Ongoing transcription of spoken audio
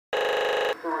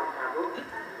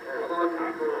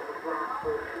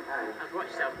I've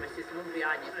watched yourself, Mrs. The one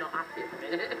behind you's not happy at the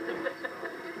minute.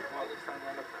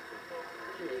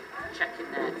 Checking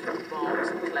their forms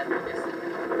and cleanliness and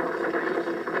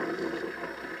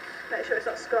make sure it's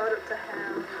not scarred up to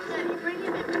hell. Yeah, you bring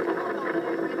him in.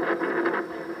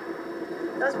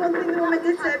 That's one thing the woman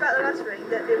did say about the last ring,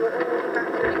 that they were all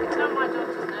immaculate. you can tell my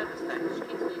daughter's nervous though, she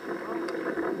keeps leaving wrong.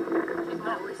 She's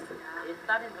not listening.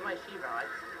 That isn't the way she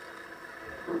rides.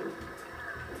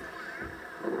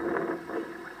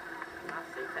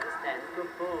 That's it, that's then.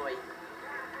 Good boy.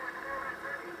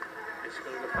 It's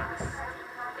going to go fast.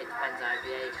 It depends how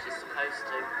behave she's supposed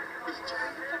to.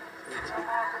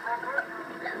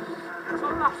 That's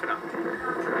what I'm laughing at.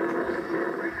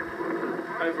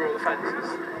 Over all the fences.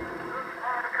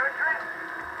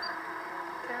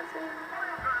 Can't see.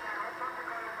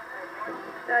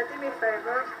 Dad, do me a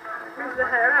favour. Move the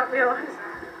hair out my eyes.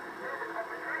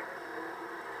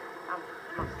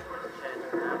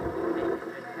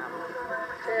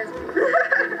 Cheers.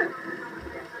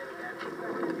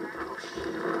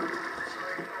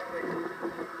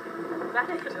 That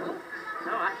is cool.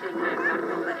 No, actually,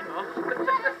 I'll let him off.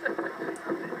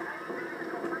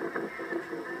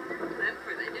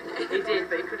 He did,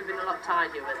 but he could have been a lot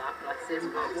tidier with that, bless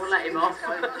him, but we'll let him off.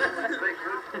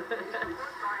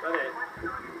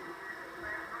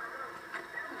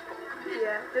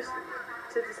 Yeah, just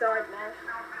to decide now.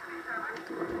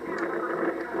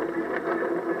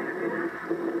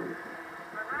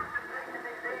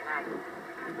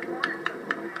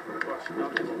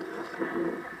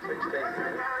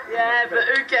 Yeah, but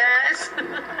who cares?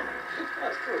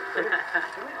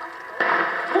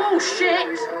 Oh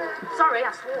shit! Sorry,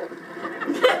 I swore.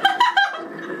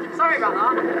 Sorry about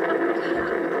that.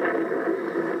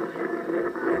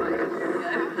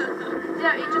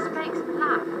 Yeah, it just makes me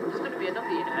laugh. There's going to be another,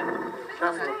 you know.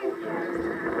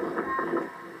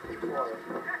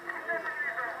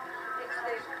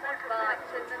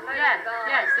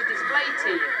 Yeah, it's the display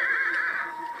team.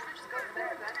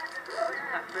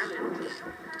 That's brilliant.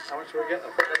 How much do we get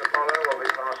them? The follow will be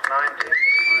past 90.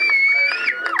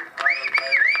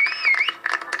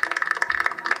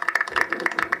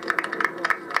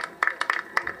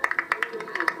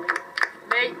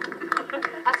 Me?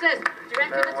 I says, do you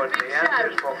reckon it's a big show?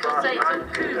 I'll say it's a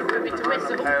coup for me to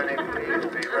whistle. Pony, please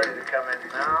be ready to come in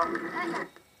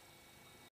now.